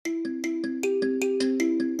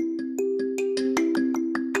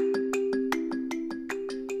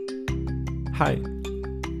Hi,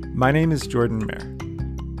 my name is Jordan Mayer.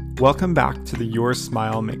 Welcome back to the Your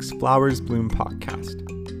Smile Makes Flowers Bloom podcast.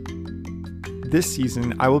 This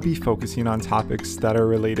season, I will be focusing on topics that are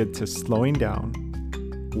related to slowing down,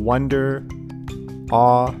 wonder,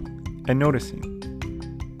 awe, and noticing.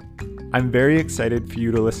 I'm very excited for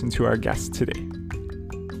you to listen to our guest today.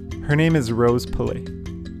 Her name is Rose Pillay.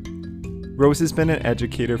 Rose has been an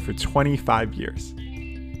educator for 25 years.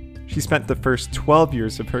 She spent the first 12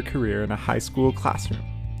 years of her career in a high school classroom,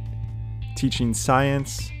 teaching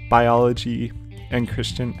science, biology, and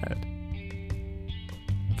Christian ed.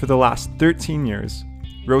 For the last 13 years,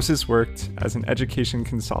 Rose has worked as an education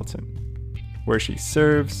consultant, where she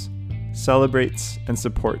serves, celebrates, and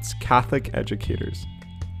supports Catholic educators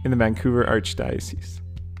in the Vancouver Archdiocese.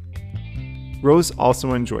 Rose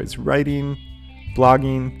also enjoys writing,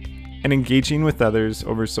 blogging, and engaging with others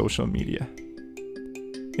over social media.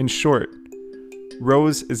 In short,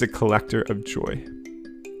 Rose is a collector of joy.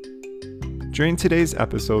 During today's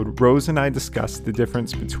episode, Rose and I discussed the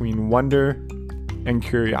difference between wonder and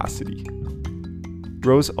curiosity.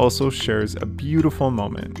 Rose also shares a beautiful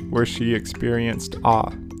moment where she experienced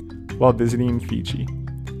awe while visiting Fiji,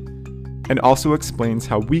 and also explains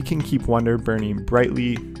how we can keep wonder burning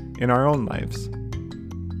brightly in our own lives.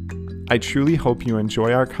 I truly hope you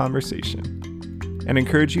enjoy our conversation and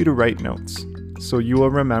encourage you to write notes so you will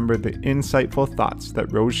remember the insightful thoughts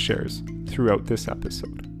that Rose shares throughout this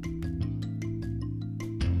episode.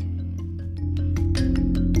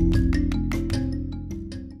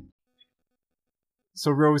 So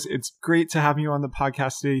Rose, it's great to have you on the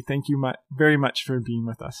podcast today. Thank you very much for being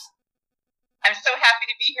with us. I'm so happy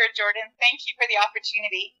to be here, Jordan. Thank you for the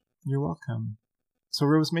opportunity. You're welcome. So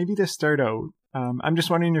Rose, maybe to start out, I'm just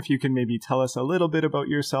wondering if you can maybe tell us a little bit about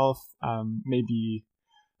yourself, maybe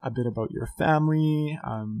a bit about your family,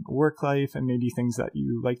 work life, and maybe things that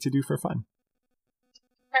you like to do for fun.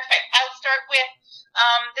 Perfect. I'll start with,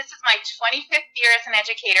 this is my 25th year as an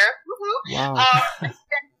educator. Woohoo! Wow.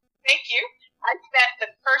 Thank you. I spent the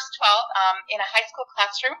first 12 in a high school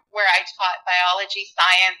classroom where I taught biology,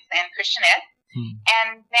 science, and Christian ed.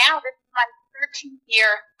 And now this is my 13th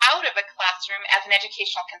year out of a classroom as an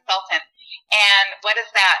educational consultant. And what does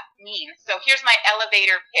that mean? So here's my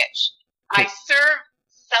elevator pitch. Cool. I serve,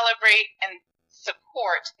 celebrate, and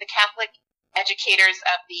support the Catholic educators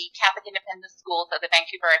of the Catholic Independent Schools of the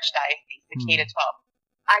Vancouver Archdiocese, the K-12.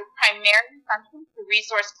 I primarily function to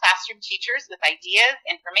resource classroom teachers with ideas,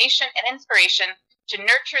 information, and inspiration to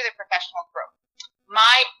nurture their professional growth.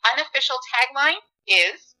 My unofficial tagline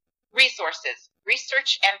is resources,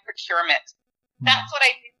 research, and procurement. That's what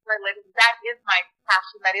I do for a living. That is my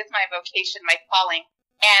passion. That is my vocation, my calling.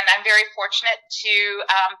 And I'm very fortunate to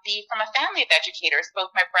be from a family of educators.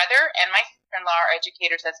 Both my brother and my sister-in-law are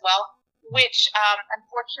educators as well, which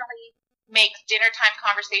unfortunately makes dinner time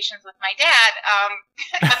conversations with my dad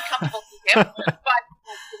uncomfortable to him, but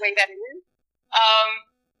that's the way that it is.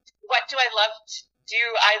 What do I love to do?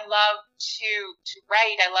 I love to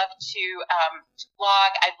write. I love to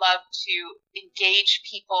blog. I love to engage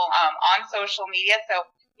people on social media. So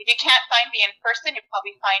if you can't find me in person, you'll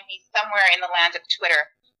probably find me somewhere in the land of Twitter.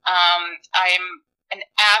 I'm an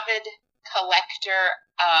avid collector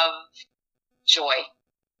of joy.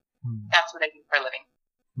 That's what I do for a living.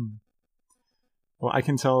 Well, I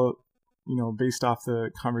can tell, based off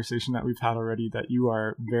the conversation that we've had already, that you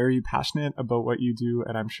are very passionate about what you do,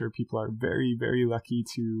 and I'm sure people are very, very lucky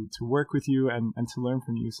to work with you and to learn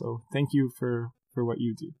from you. So thank you for what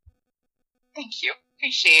you do. Thank you.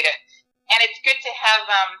 Appreciate it. And it's good to have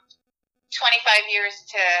 25 years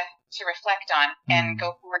to reflect on and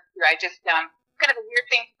go forward through. I just, kind of a weird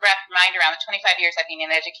thing to wrap your mind around. 25 years I've been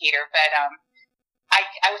an educator, but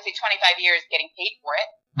I would say 25 years getting paid for it.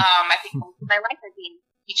 I think most of my life I've been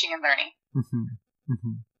teaching and learning.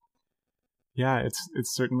 Yeah,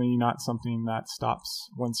 it's certainly not something that stops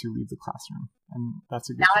once you leave the classroom, and that's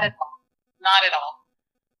a good Not thing. at all. Not at all.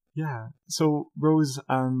 Yeah. So Rose,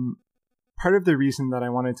 part of the reason that I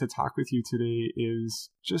wanted to talk with you today is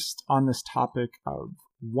just on this topic of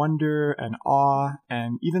wonder and awe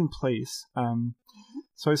and even place.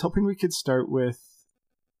 So I was hoping we could start with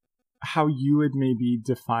how you would maybe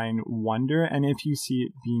define wonder and if you see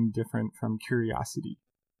it being different from curiosity.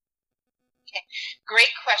 Okay. Great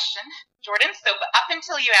question, Jordan. So up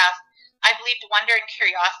until you asked, I believed wonder and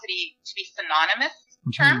curiosity to be synonymous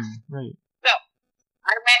terms. Right. So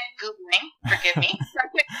I went Googling, forgive me. So I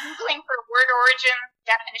went Googling for word origins,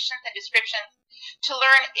 definitions, and descriptions to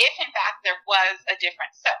learn if, in fact, there was a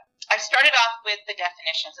difference. So I started off with the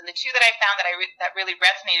definitions, and the two that I found that really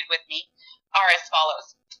resonated with me are as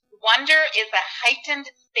follows. Wonder is a heightened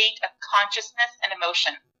state of consciousness and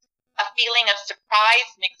emotion, a feeling of surprise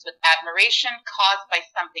mixed with admiration caused by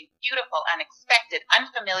something beautiful, unexpected,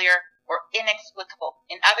 unfamiliar, or inexplicable.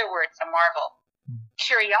 In other words, a marvel.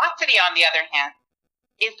 Curiosity, on the other hand,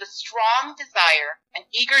 is the strong desire and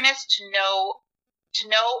eagerness to know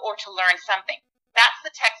or to learn something. That's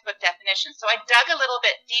the textbook definition. So I dug a little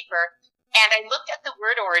bit deeper and I looked at the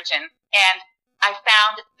word origin and I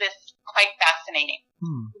found this quite fascinating.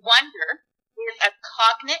 Wonder is a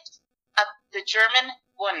cognate of the German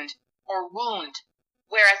Wund or wound,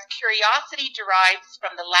 whereas curiosity derives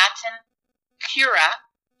from the Latin cura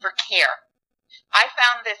for care. I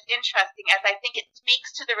found this interesting as I think it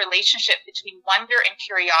speaks to the relationship between wonder and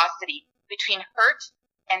curiosity, between hurt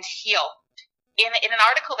and heal. In an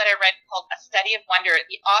article that I read called A Study of Wonder,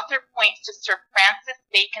 the author points to Sir Francis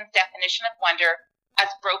Bacon's definition of wonder as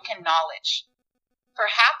broken knowledge.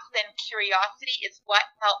 Perhaps then curiosity is what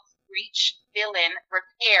helps breach, fill in,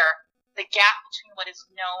 repair the gap between what is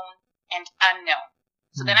known and unknown.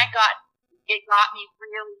 So then it got me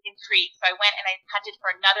really intrigued. So I went and I hunted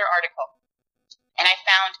for another article. And I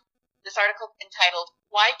found this article entitled,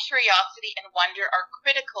 Why Curiosity and Wonder Are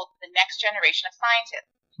Critical to the Next Generation of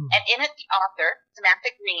Scientists. And in it, the author,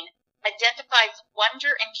 Samantha Green, identifies wonder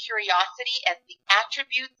and curiosity as the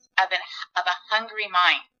attributes of a hungry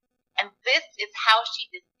mind. And this is how she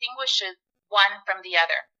distinguishes one from the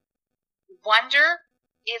other. Wonder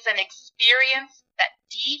is an experience that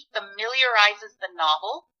defamiliarizes the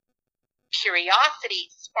novel. Curiosity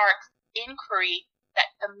sparks inquiry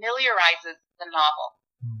that familiarizes the novel.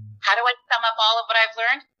 How do I sum up all of what I've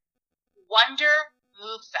learned? Wonder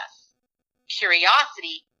moves us.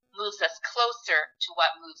 Curiosity moves us closer to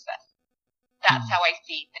what moves us. That's how I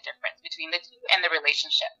see the difference between the two and the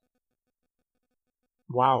relationship.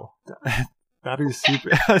 Wow. That is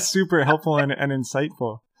super helpful and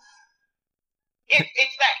insightful.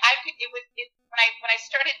 It's that when I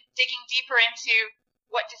started digging deeper into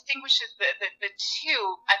what distinguishes the two,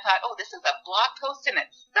 I thought, oh, this is a blog post in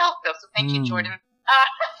itself, though. So thank you, Jordan,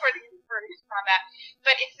 for the inspiration on that.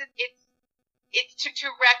 But it's to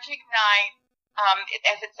recognize,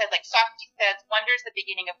 as it says, like Socrates says, wonder is the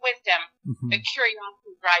beginning of wisdom, but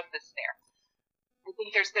curiosity drives us there. I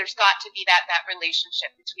think there's got to be that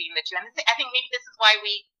relationship between the two, and I think maybe this is why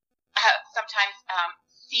we sometimes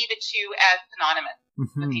see the two as synonymous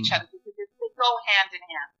with each other, because they go hand in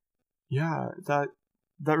hand. Yeah,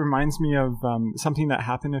 that reminds me of something that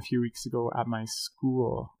happened a few weeks ago at my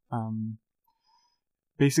school.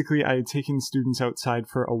 Basically, I had taken students outside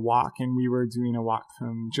for a walk, and we were doing a walk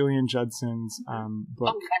from Gillian Judson's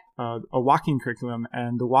book, a walking curriculum.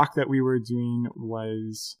 And the walk that we were doing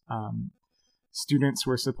was students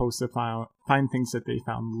were supposed to find things that they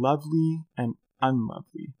found lovely and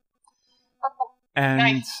unlovely. And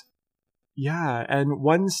nice. Yeah, and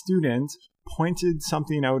one student pointed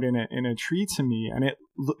something out in a tree to me, and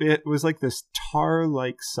it was like this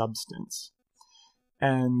tar-like substance,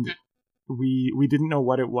 and we didn't know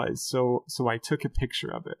what it was, so I took a picture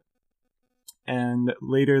of it. And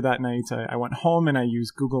later that night, I went home and I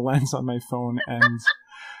used Google Lens on my phone, and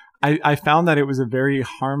I found that it was a very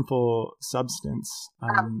harmful substance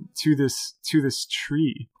to this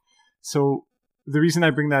tree. So the reason I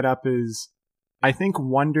bring that up is I think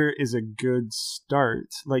wonder is a good start.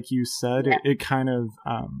 Like you said, it kind of,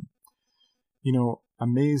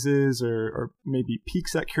 amazes or maybe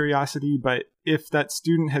piques that curiosity. But if that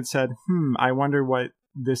student had said, I wonder what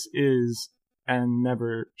this is, and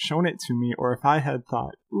never shown it to me, or if I had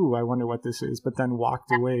thought, ooh, I wonder what this is, but then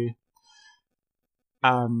walked away,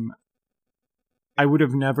 I would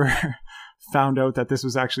have never found out that this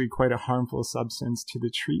was actually quite a harmful substance to the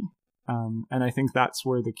tree. And I think that's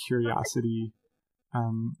where the curiosity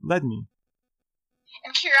led me.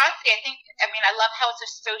 And curiosity, I love how it's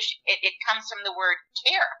associated. It comes from the word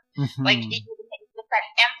care. Like it's that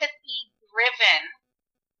empathy-driven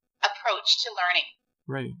approach to learning.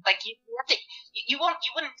 Right. Like you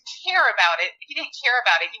wouldn't care about it if you didn't care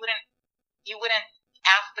about it. You wouldn't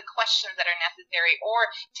ask the questions that are necessary or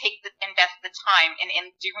invest the time in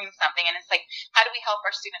doing something. And it's like, how do we help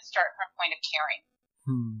our students start from a point of caring?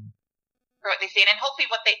 For what they see, and hopefully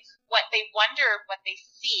what they wonder, what they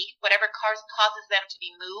see, whatever causes them to be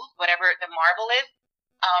moved, whatever the marvel is,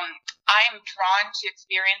 I am drawn to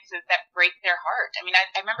experiences that break their heart. I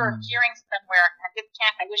remember hearing somewhere,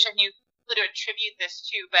 I wish I knew who to attribute this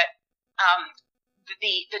to, but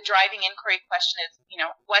the driving inquiry question is,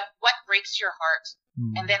 what breaks your heart,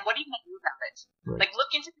 and then what are you going to do about it? Right. Like, look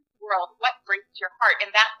into the world, what breaks your heart, and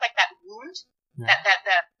that's like that wound, that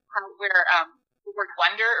where the word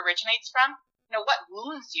wonder originates from. What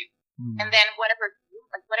wounds you, and then whether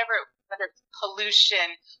it's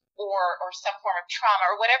pollution or some form of trauma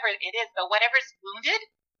or whatever it is, but whatever's wounded,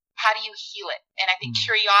 how do you heal it? And I think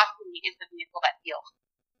curiosity is the vehicle that heals.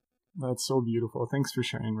 That's so beautiful. Thanks for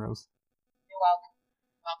sharing, Rose. You're welcome.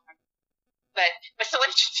 But so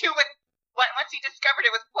what did you do once you discovered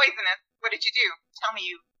it was poisonous? What did you do? Tell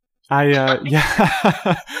me.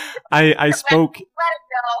 I spoke. Let it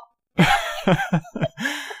go.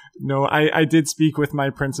 No, I did speak with my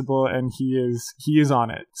principal, and he is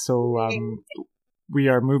on it. So we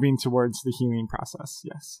are moving towards the healing process.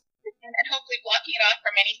 Yes. And hopefully blocking it off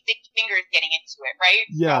from any stick fingers getting into it, right?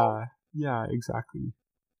 Yeah, exactly.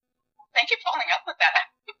 Thank you for following up with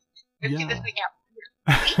that. Let's do this thing out.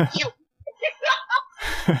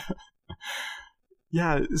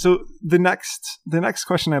 Yeah. So the next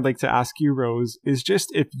question I'd like to ask you, Rose, is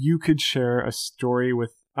just if you could share a story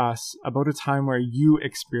with us about a time where you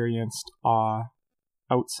experienced awe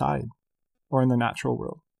outside or in the natural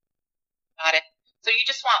world. Got it. So you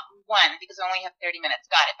just want one because we only have 30 minutes.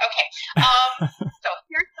 Got it. Okay. So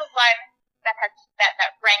here's the one that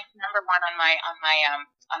ranks number one on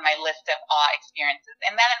my list of awe experiences,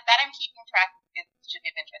 and that I'm keeping track of. It should be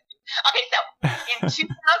of interest to you. Okay. So in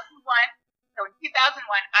 2001,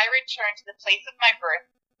 I returned to the place of my birth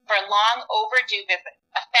for a long overdue visit,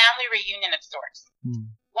 a family reunion of sorts.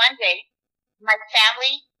 One day, my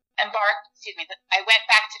family I went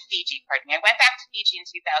back to Fiji, I went back to Fiji in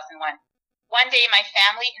 2001. One day, my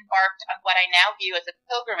family embarked on what I now view as a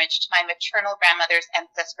pilgrimage to my maternal grandmother's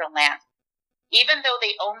ancestral land. Even though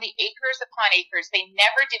they own the acres upon acres, they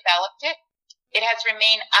never developed it. It has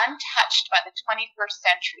remained untouched by the 21st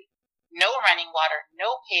century. No running water,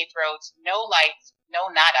 no paved roads, no lights, no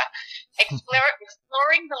nada.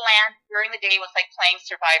 Exploring the land during the day was like playing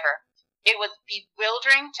Survivor. It was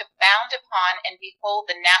bewildering to bound upon and behold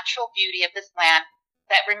the natural beauty of this land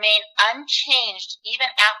that remained unchanged even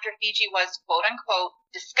after Fiji was, quote unquote,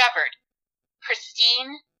 discovered.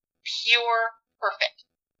 Pristine, pure, perfect.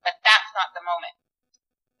 But that's not the moment.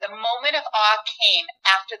 The moment of awe came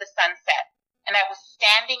after the sunset, and I was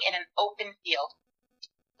standing in an open field.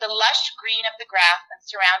 The lush green of the grass and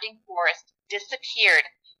surrounding forest disappeared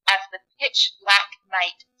as the pitch black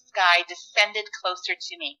night sky descended closer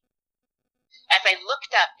to me. As I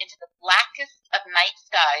looked up into the blackest of night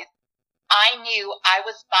skies, I knew I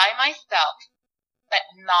was by myself, but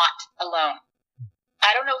not alone.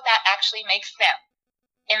 I don't know if that actually makes sense.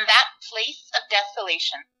 In that place of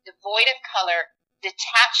desolation, devoid of color,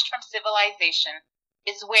 detached from civilization,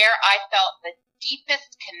 is where I felt the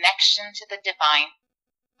deepest connection to the divine.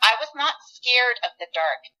 I was not scared of the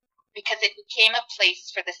dark because it became a place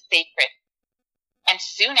for the sacred. And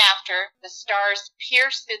soon after, the stars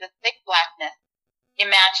pierced through the thick blackness.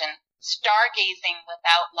 Imagine stargazing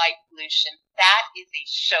without light pollution. That is a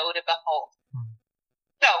show to behold.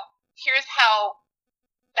 So here's how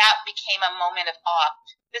that became a moment of awe.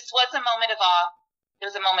 This was a moment of awe. It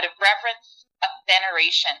was a moment of reverence, of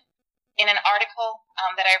veneration. In an article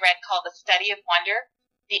that I read called The Study of Wonder,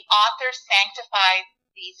 the author sanctifies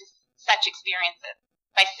such experiences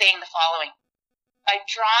by saying the following: by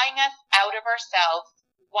drawing us out of ourselves,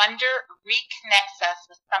 wonder reconnects us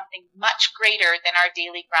with something much greater than our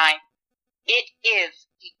daily grind. It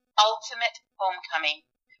is the ultimate homecoming,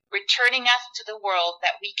 returning us to the world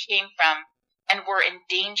that we came from and were in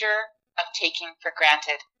danger of taking for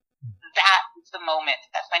granted. That is the moment.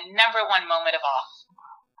 That's my number one moment of awe.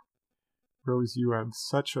 Rose, you have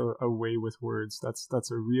such a way with words.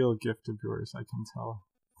 That's a real gift of yours, I can tell.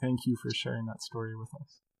 Thank you for sharing that story with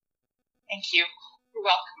us. Thank you. You're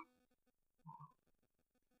welcome.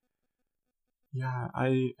 Yeah,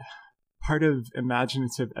 part of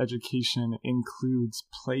imaginative education includes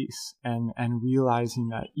place and realizing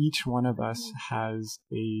that each one of us has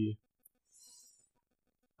a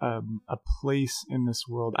place in this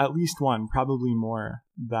world, at least one, probably more,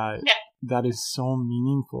 that is so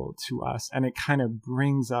meaningful to us, and it kind of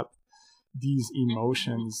brings up these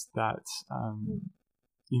emotions that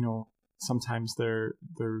sometimes they're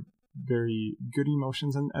very good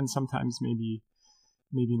emotions, and sometimes maybe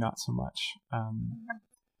not so much.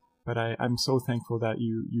 But I'm so thankful that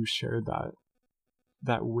you shared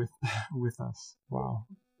that with us. Wow.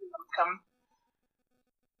 You're welcome.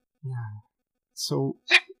 Yeah. So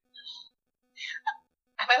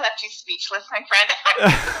have I left you speechless, my friend?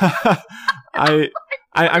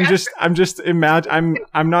 I'm just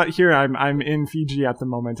I'm not here. I'm in Fiji at the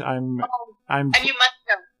moment. And you must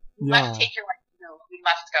go. You must take your wife to go. You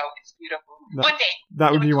must go. It's beautiful. One day.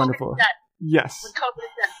 That would be wonderful. Yes. When COVID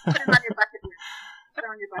is done, put it on your bucket list.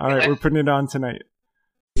 All right, we're putting it on tonight.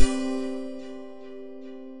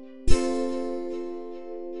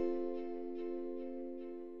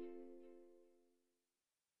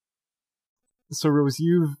 So Rose,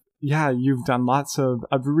 you've done lots of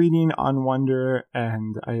reading on wonder,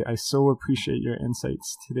 and I so appreciate your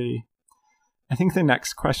insights today. I think the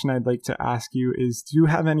next question I'd like to ask you is, do you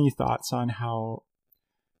have any thoughts on how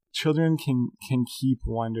children can keep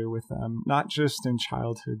wonder with them, not just in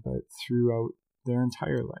childhood, but throughout their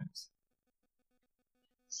entire lives?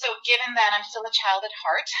 So given that I'm still a child at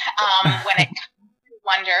heart, when it comes to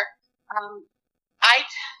wonder,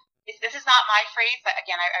 this is not my phrase, but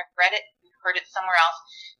again, I've read it and heard it somewhere else,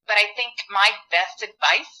 but I think my best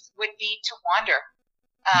advice would be to wander.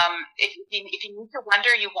 If you need to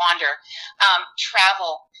wander, you wander.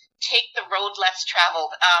 Travel. Take the road less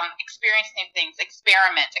traveled. Experience new things.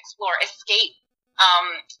 Experiment. Explore. Escape.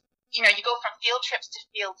 You go from field trips to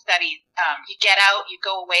field studies. You get out. You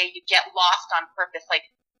go away. You get lost on purpose. Like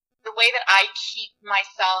the way that I keep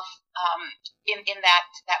myself in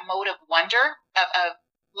that mode of wonder, of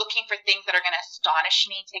looking for things that are going to astonish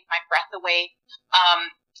me, take my breath away.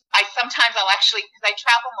 I'll actually, because I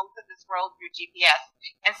travel most of this world through GPS,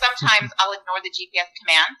 and sometimes I'll ignore the GPS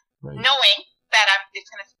commands, knowing that it's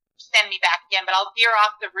going to send me back again, but I'll veer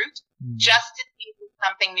off the route just to see if there's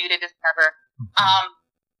something new to discover.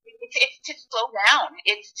 It's to slow down.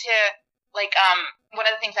 It's to, one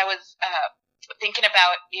of the things I was thinking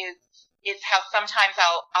about is how sometimes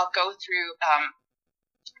I'll go through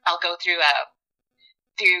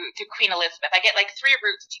Queen Elizabeth. I get 3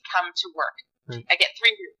 routes to come to work. Right. I get 3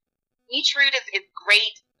 routes. Each route is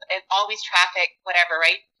great. It's always traffic, whatever,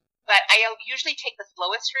 right? But I usually take the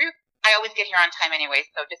slowest route. I always get here on time anyway,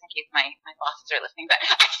 so just in case my bosses are listening, but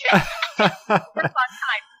it's on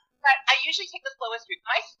time. But I usually take the slowest route.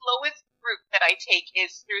 My slowest route that I take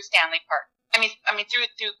is through Stanley Park. I mean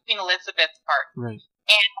through Queen Elizabeth Park. Right.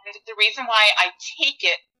 And the reason why I take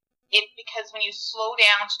it's because when you slow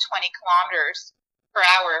down to 20 kilometers per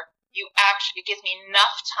hour, it gives me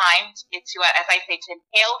enough time to, as I say, to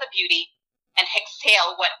inhale the beauty and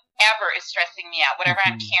exhale whatever is stressing me out, whatever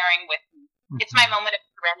I'm carrying with me. It's my moment of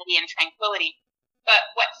serenity and tranquility.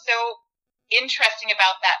 But what's so interesting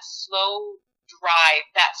about that slow drive,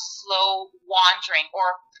 that slow wandering,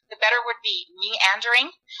 or the better would be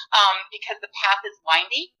meandering, because the path is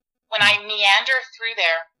windy. When I meander through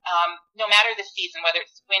there, no matter the season, whether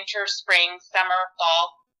it's winter, spring, summer,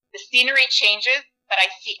 fall, the scenery changes, but I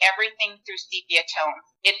see everything through sepia tones.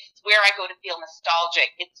 It's where I go to feel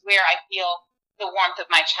nostalgic. It's where I feel the warmth of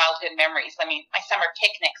my childhood memories. I mean, my summer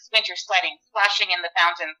picnics, winter sledding, splashing in the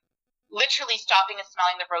fountain, literally stopping and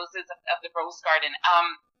smelling the roses of the rose garden.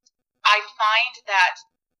 I find that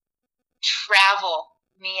travel,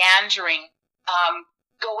 meandering,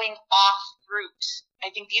 going off route,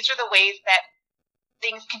 I think these are the ways that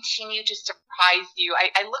things continue to surprise you.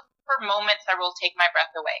 I look for moments that will take my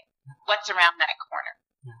breath away. What's around that corner?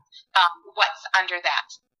 What's under that?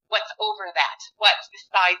 What's over that? What's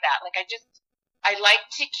beside that? I like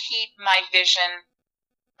to keep my vision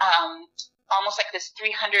almost like this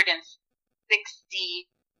 360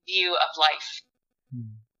 view of life.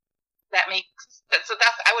 That's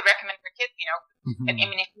I would recommend for kids. I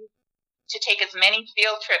mean, to take as many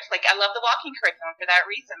field trips. I love the walking curriculum for that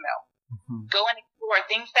reason, though. Go and explore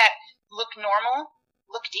things that look normal.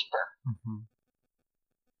 Look deeper.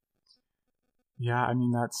 Yeah, I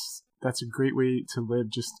mean that's a great way to live,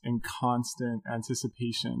 just in constant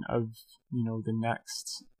anticipation of the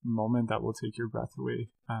next moment that will take your breath away.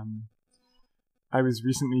 I was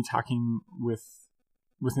recently talking with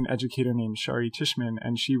an educator named Shari Tishman,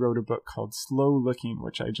 and she wrote a book called Slow Looking,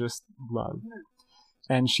 which I just love.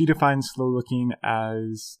 And she defines slow looking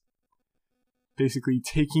as basically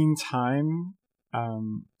taking time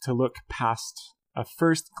to look past a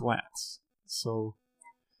first glance. So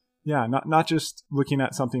yeah, not just looking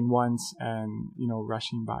at something once and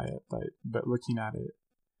rushing by it, but looking at it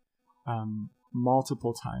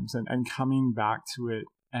multiple times and coming back to it.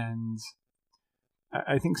 And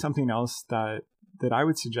I think something else that I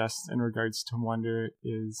would suggest in regards to wonder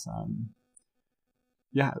is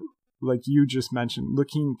like you just mentioned,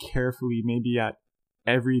 looking carefully maybe at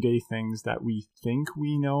everyday things that we think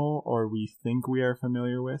we know or we think we are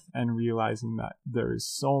familiar with, and realizing that there is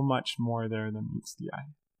so much more there than meets the eye.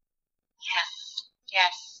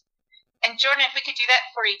 Yes. And Jordan, if we could do that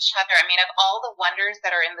for each other, I mean, of all the wonders that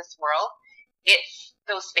are in this world, it's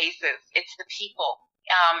those faces, it's the people,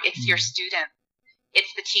 it's your students,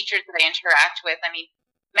 it's the teachers that I interact with. I mean,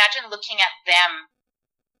 imagine looking at them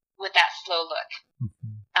with that slow look,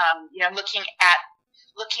 looking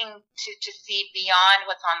to see beyond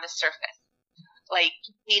what's on the surface,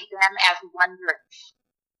 to see them as wondrous,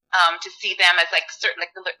 to see them as the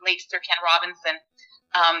late Sir Ken Robinson,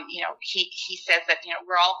 he says that,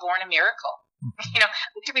 we're all born a miracle.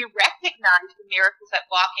 To be recognized the miracles that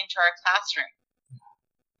walk into our classroom.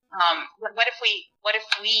 What if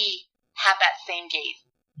we have that same gaze?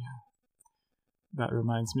 Yeah. That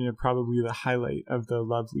reminds me of probably the highlight of the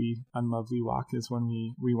Lovely Unlovely walk is when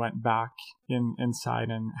we went back inside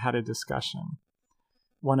and had a discussion.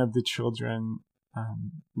 One of the children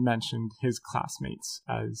mentioned his classmates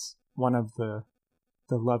as one of the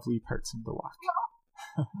lovely parts of the walk.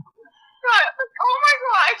 Oh my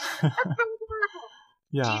gosh, that's so adorable.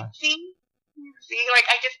 Yeah. Do you see?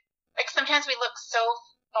 Like sometimes we look so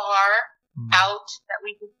far out that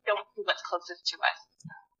we just don't see what's closest to us.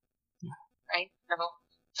 Yeah. Right? So,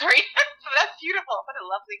 sorry. That's beautiful. What a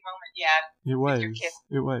lovely moment you had.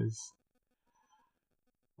 It was.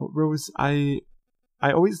 Well, Rose, I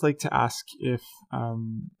always like to ask if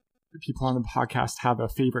people on the podcast have a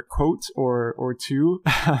favorite quote or two,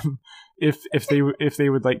 if they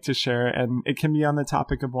would like to share, and it can be on the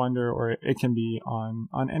topic of wonder, or it can be on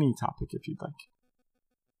any topic if you'd like.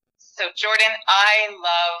 So Jordan, I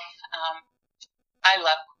love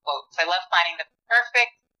quotes. I love finding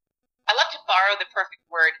I love to borrow the perfect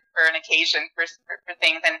word for an occasion for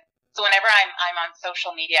things, and so whenever I'm on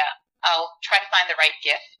social media, I'll try to find the right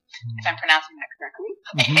GIF, if I'm pronouncing that correctly.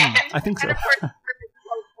 Mm-hmm. I think so. And of course, perfect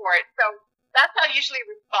quote for it. So that's how I usually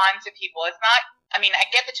respond to people. It's not, I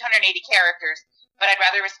get the 280 characters, but I'd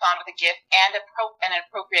rather respond with a GIF and an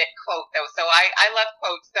appropriate quote, though. So I love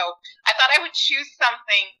quotes. So I thought I would choose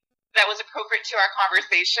something that was appropriate to our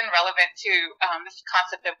conversation, relevant to this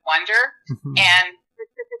concept of wonder, and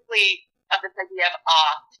specifically of this idea of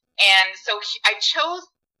awe. And so I chose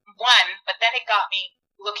one, but then it got me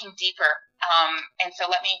looking deeper. And so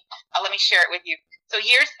let me share it with you. So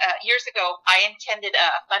years ago, I attended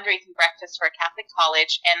a fundraising breakfast for a Catholic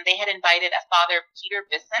college, and they had invited a Father Peter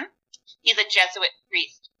Bisson. He's a Jesuit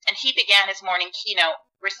priest, and he began his morning keynote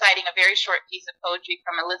reciting a very short piece of poetry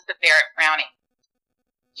from Elizabeth Barrett Browning.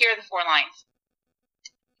 Here are the 4 lines.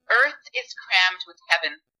 Earth is crammed with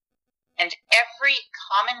heaven, and every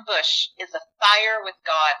common bush is afire with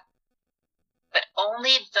God. But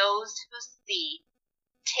only those who see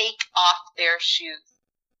take off their shoes.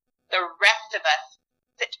 The rest of us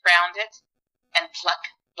sit round it and pluck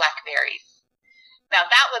blackberries. Now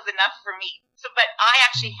that was enough for me. But I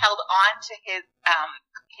actually held on to his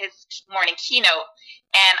morning keynote,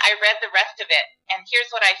 and I read the rest of it. And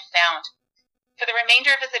here's what I found. For the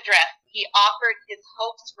remainder of his address, he offered his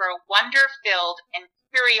hopes for a wonder-filled and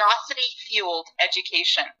curiosity-fueled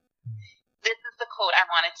education. This is the quote I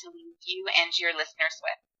wanted to leave you and your listeners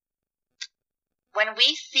with. When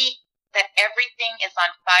we see that everything is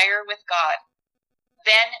on fire with God,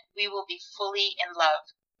 then we will be fully in love.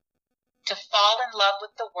 To fall in love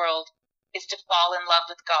with the world is to fall in love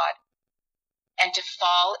with God. And to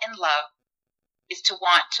fall in love is to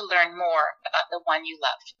want to learn more about the one you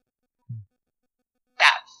love.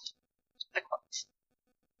 That's the quote.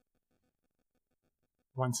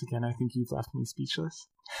 Once again, I think you've left me speechless.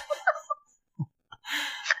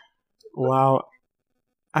 Wow.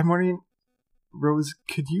 I'm wondering, Rose,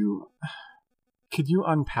 could you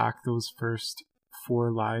unpack those first 4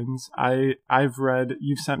 lines? I've read,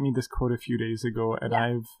 you've sent me this quote a few days ago, and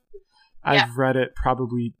I've read it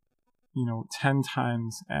probably 10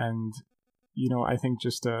 times, and I think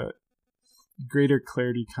just a greater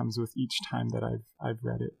clarity comes with each time that I've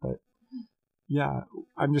read it. But yeah,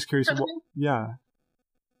 I'm just curious. So the way that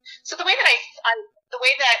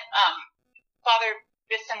Father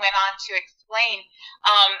Bisson went on to explain,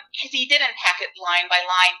 because he did unpack it line by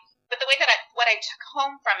line, but the way that what I took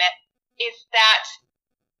home from it is that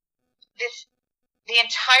the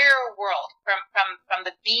entire world, from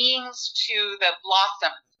the beings to the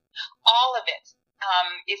blossoms, all of it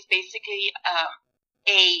is basically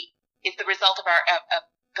is the result of of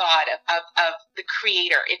God, of the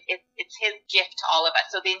Creator. It's His gift to all of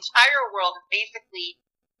us. So the entire world is basically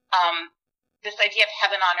this idea of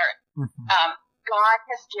heaven on earth. Mm-hmm. God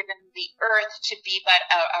has given the earth to be but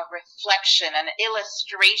a reflection, an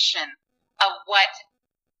illustration of what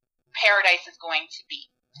paradise is going to be.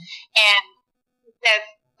 And he says,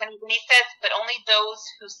 when he says, but only those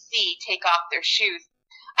who see take off their shoes,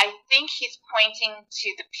 I think he's pointing to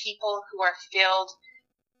the people who are filled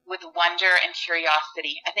with wonder and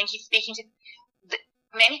curiosity. I think he's speaking to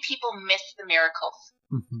many people miss the miracles.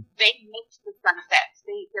 Mm-hmm. They miss the sunsets.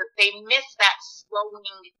 They miss that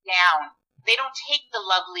slowing down. They don't take the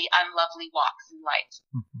lovely, unlovely walks in light.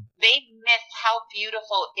 Mm-hmm. They miss how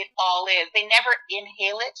beautiful it all is. They never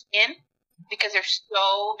inhale it in because they're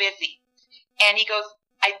so busy. And he goes,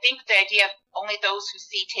 I think the idea of only those who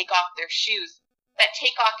see take off their shoes, that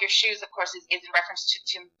take off your shoes, of course, is in reference to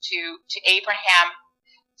Abraham,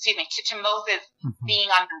 to Moses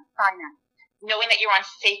being on Mount Sinai, knowing that you're on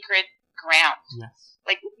sacred ground. Yes.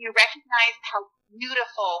 Like, if you recognize how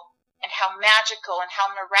beautiful and how magical and how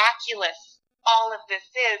miraculous all of this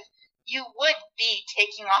is, you would be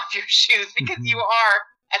taking off your shoes, because you are,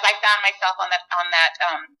 as I found myself on that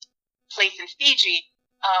place in Fiji,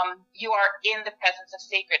 you are in the presence of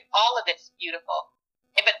sacred. All of it's beautiful.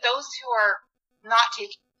 But those who are not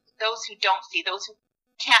taking, those who don't see, those who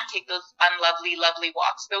can't take those unlovely, lovely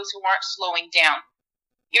walks, those who aren't slowing down,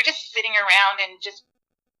 you're just sitting around and just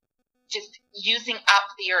using up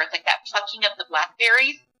the earth, like that plucking of the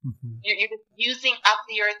blackberries. You're just using up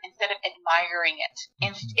the earth instead of admiring it,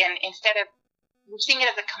 and instead of seeing it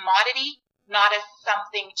as a commodity, not as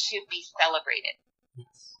something to be celebrated.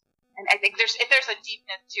 Yes. And I think there's a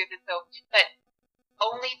deepness to this, though, but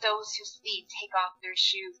only those who see take off their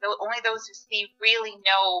shoes. Only those who see really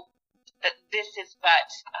know that this is but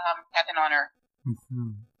heaven on earth.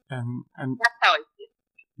 And that's how I see it.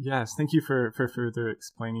 Yes, thank you for further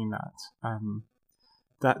explaining that.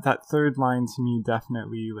 That third line to me,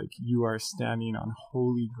 definitely, like, you are standing on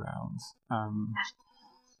holy grounds.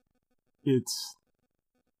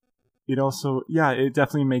 It also, it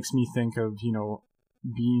definitely makes me think of,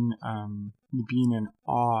 being in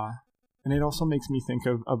awe, and it also makes me think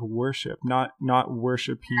of worship, not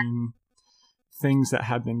worshiping things that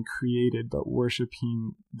have been created, but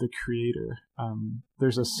worshiping the Creator.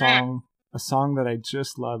 There's a song that I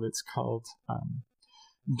just love. It's called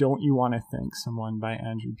 "Don't You Want to Thank Someone" by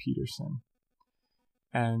Andrew Peterson,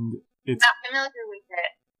 and it's not familiar with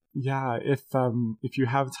it. Yeah, if you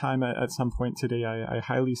have time at some point today, I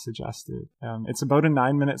highly suggest it. It's about a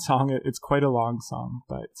 9-minute song. It's quite a long song,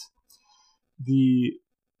 but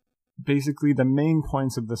basically the main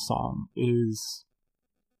points of the song is,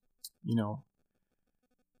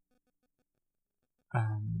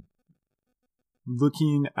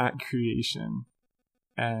 looking at creation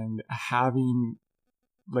and having,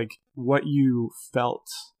 like, what you felt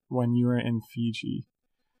when you were in Fiji.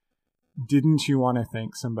 Didn't you want to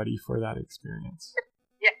thank somebody for that experience?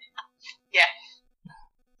 Yeah.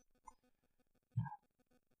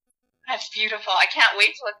 That's beautiful. I can't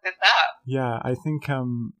wait to look this up. Yeah, I think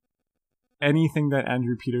anything that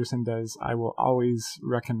Andrew Peterson does, I will always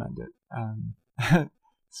recommend it.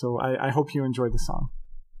 So I hope you enjoy the song.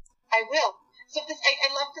 I will. So I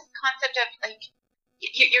love this concept of, like,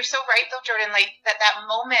 you're so right though, Jordan, like that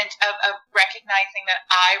moment of recognizing that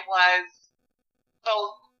I was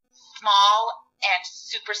both small and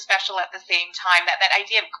super special at the same time, that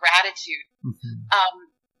idea of gratitude.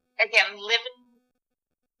 Again, living,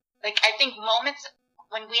 like, I think moments,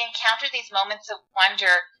 when we encounter these moments of wonder,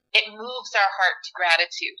 it moves our heart to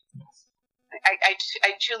gratitude.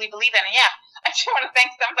 I truly believe that. And I just want to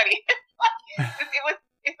thank somebody.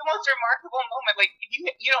 It's the most remarkable moment. Like,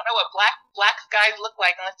 you don't know what black skies look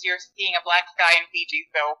like unless you're seeing a black sky in Fiji.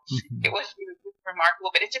 So it was just remarkable.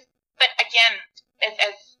 But again,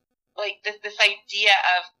 as like this idea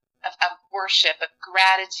of worship, of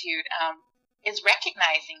gratitude, is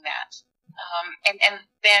recognizing that, and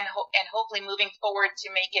then hopefully moving forward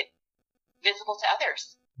to make it visible to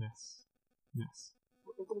others. Yes.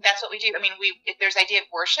 I think that's what we do. I mean, if there's idea of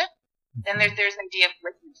worship, then there's an idea of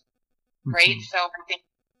witness, right? So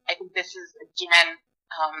I think this is, again,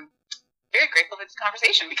 very grateful for this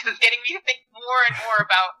conversation, because it's getting me to think more and more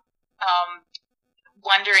about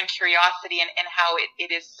wonder and curiosity, and how it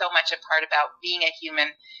is so much a part about being a human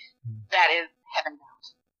that is heaven bound.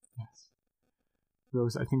 Yes.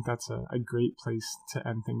 Rose, I think that's a great place to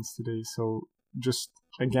end things today. So just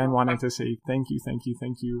again wanted to say thank you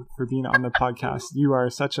for being on the podcast. You are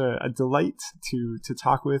such a delight to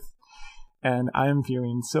talk with, and I am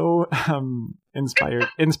feeling so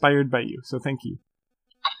inspired by you. So thank you.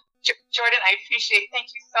 Jordan, I appreciate it. Thank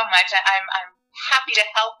you so much. I'm happy to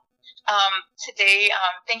help today.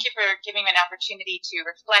 Thank you for giving me an opportunity to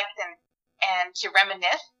reflect and to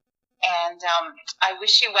reminisce. And I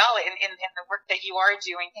wish you well in the work that you are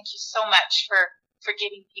doing. Thank you so much for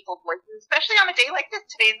giving people voices, especially on a day like this.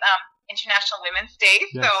 Today's International Women's Day.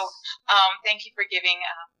 Yes. So thank you for giving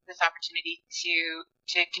this opportunity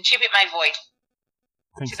to contribute my voice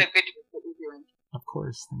to the good work that you're doing. Of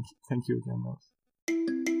course. Thank you again, Rose.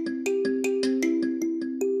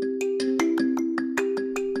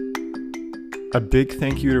 A big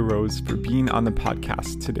thank you to Rose for being on the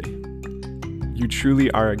podcast today. You truly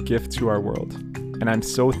are a gift to our world, and I'm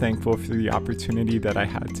so thankful for the opportunity that I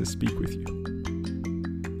had to speak with you.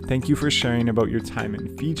 Thank you for sharing about your time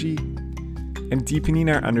in Fiji and deepening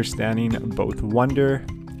our understanding of both wonder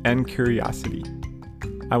and curiosity.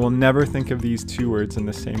 I will never think of these two words in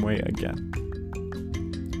the same way again.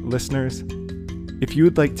 Listeners, if you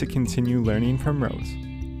would like to continue learning from Rose,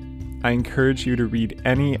 I encourage you to read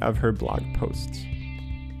any of her blog posts.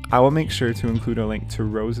 I will make sure to include a link to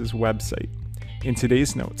Rose's website in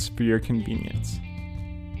today's notes for your convenience.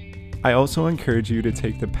 I also encourage you to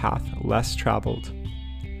take the path less traveled,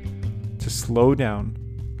 to slow down,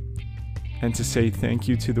 and to say thank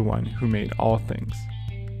you to the one who made all things.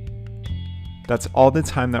 That's all the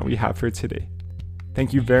time that we have for today.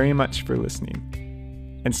 Thank you very much for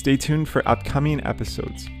listening, and stay tuned for upcoming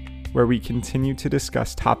episodes where we continue to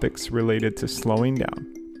discuss topics related to slowing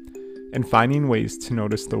down and finding ways to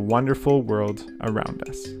notice the wonderful world around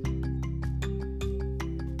us.